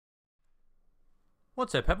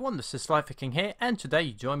What's up everyone, this is SliferKing here, and today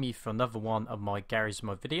you join me for another one of my Garry's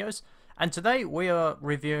Mod videos. And today we are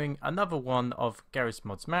reviewing another one of Garry's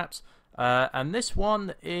Mod's maps, and this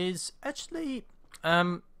one is actually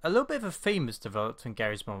a little bit of a theme that's developed in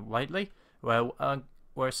Garry's Mod lately, where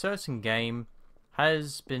a certain game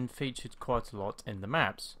has been featured quite a lot in the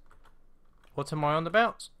maps. What am I on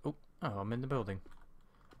about? Oh, I'm in the building.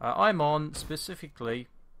 I'm on specifically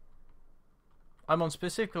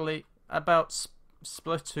about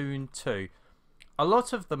Slaptoon 2. A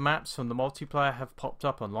lot of the maps from the multiplayer have popped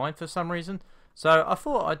up online for some reason, so I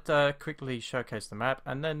thought I'd quickly showcase the map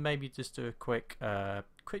and then maybe just do a quick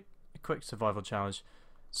survival challenge.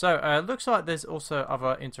 So looks like there's also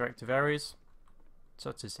other interactive areas,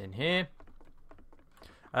 such as in here.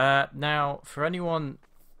 Now, for anyone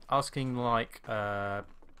asking or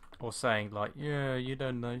saying yeah, you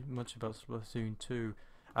don't know much about Slaptoon 2,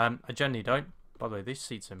 I generally don't. By the way, these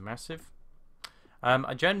seats are massive.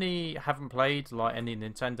 I generally haven't played any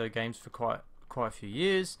Nintendo games for quite a few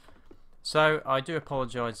years, so I do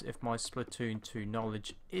apologise if my Splatoon 2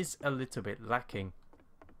 knowledge is a little bit lacking.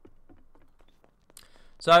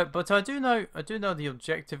 So, but I do know the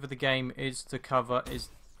objective of the game is to cover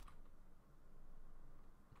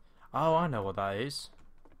Oh, I know what that is.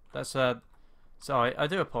 That's sorry, I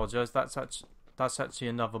do apologise. That's actually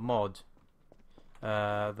another mod.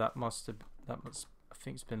 I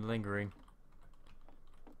think it's been lingering.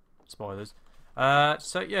 Spoilers.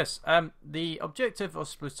 So yes, the objective of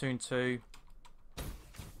Splatoon 2.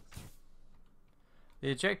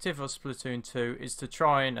 The objective of Splatoon 2 is to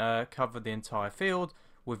try and cover the entire field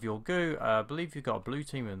with your goo. I believe you've got a blue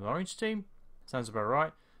team and an orange team. Sounds about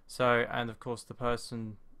right. So, and of course, the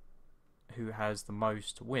person who has the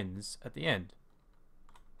most wins at the end.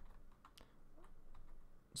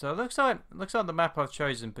 So it looks like the map I've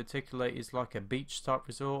chosen particularly is like a beach type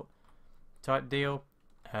resort type deal.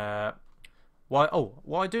 What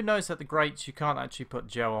I do know is that the grates you can't actually put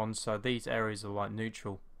gel on, so these areas are like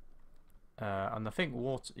neutral. And I think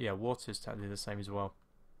water is technically the same as well.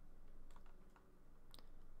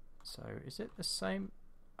 So is it the same?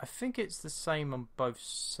 I think it's the same on both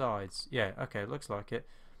sides. Yeah, okay, looks like it.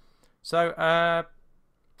 So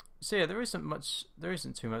so yeah, there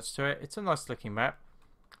isn't too much to it. It's a nice looking map,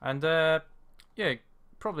 and yeah,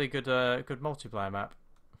 probably a good multiplayer map.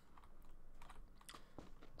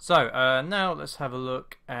 So now let's have a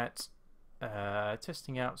look at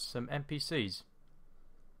testing out some NPCs.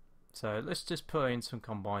 So let's just put in some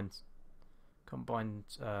combined.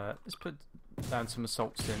 Let's put down some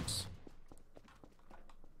assault simps.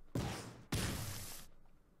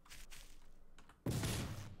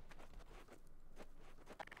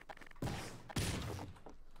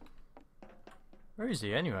 Where is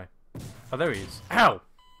he anyway? Oh, there he is. Ow!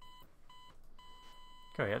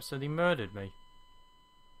 Okay, he absolutely murdered me.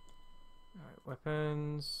 Alright,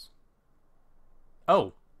 weapons.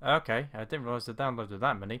 Oh, okay. I didn't realise I downloaded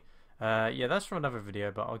that many. Yeah, that's from another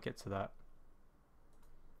video, but I'll get to that.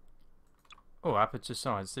 Oh, aperture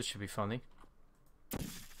science. This should be funny.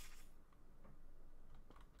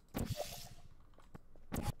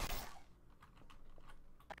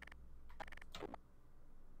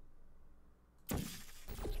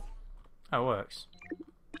 Oh, it works.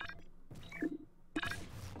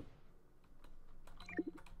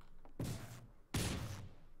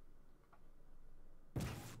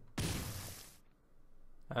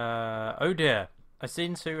 Oh dear. I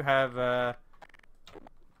seem to have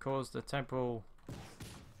caused a temporal...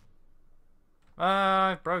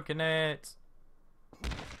 I've broken it.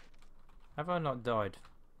 Have I not died?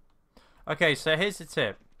 Okay, so here's the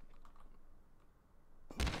tip.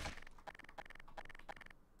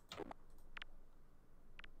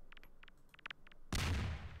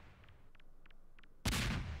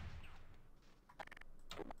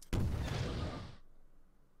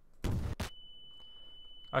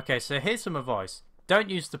 Okay, so here's some advice. Don't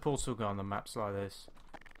use the portal gun on maps like this,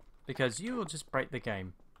 because you will just break the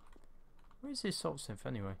game. Where's this assault synth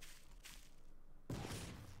anyway?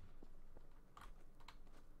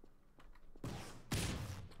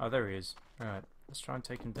 Oh, there he is. Alright, let's try and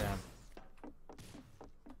take him down.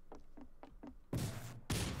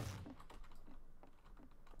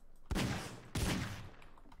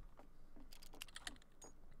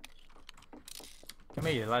 Come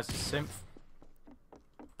here, you lazy synth.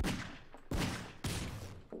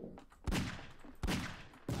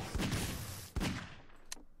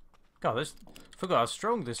 God, forgot how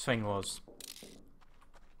strong this thing was.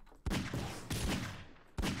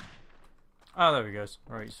 Oh, there he goes.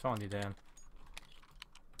 Right, he's finally down.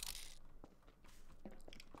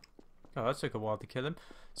 God, that took a while to kill him.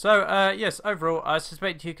 So, yes, overall, I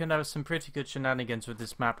suspect you can have some pretty good shenanigans with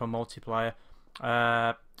this map on multiplayer.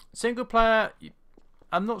 Single player,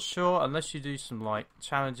 I'm not sure unless you do some like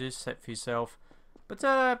challenges set for yourself. But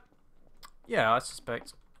yeah, I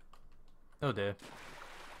suspect. Oh dear.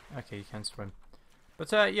 Okay, you can swim.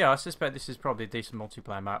 But yeah, I suspect this is probably a decent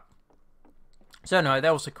multiplayer map. So anyway,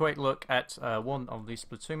 that was a quick look at one of these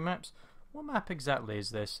Slaptoon maps. What map exactly is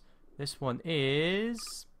this? This one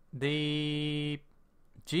is the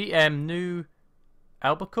GM New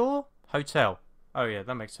Albacore Hotel. Oh yeah,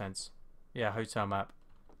 that makes sense. Yeah, hotel map.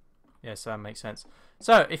 Yes, that makes sense.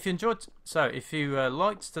 So if you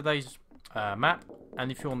liked today's map,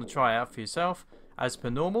 and if you want to try it out for yourself, as per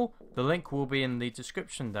normal, the link will be in the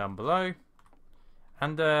description down below.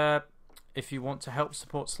 And if you want to help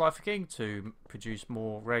support SliferKing to produce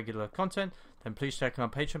more regular content, then please check out our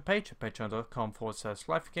Patreon page at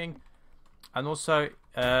patreon.com/SliferKing. And also,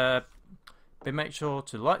 make sure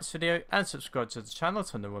to like this video and subscribe to the channel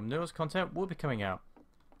to know when newest content will be coming out.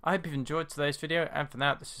 I hope you've enjoyed today's video, and for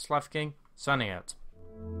now, this is SliferKing signing out.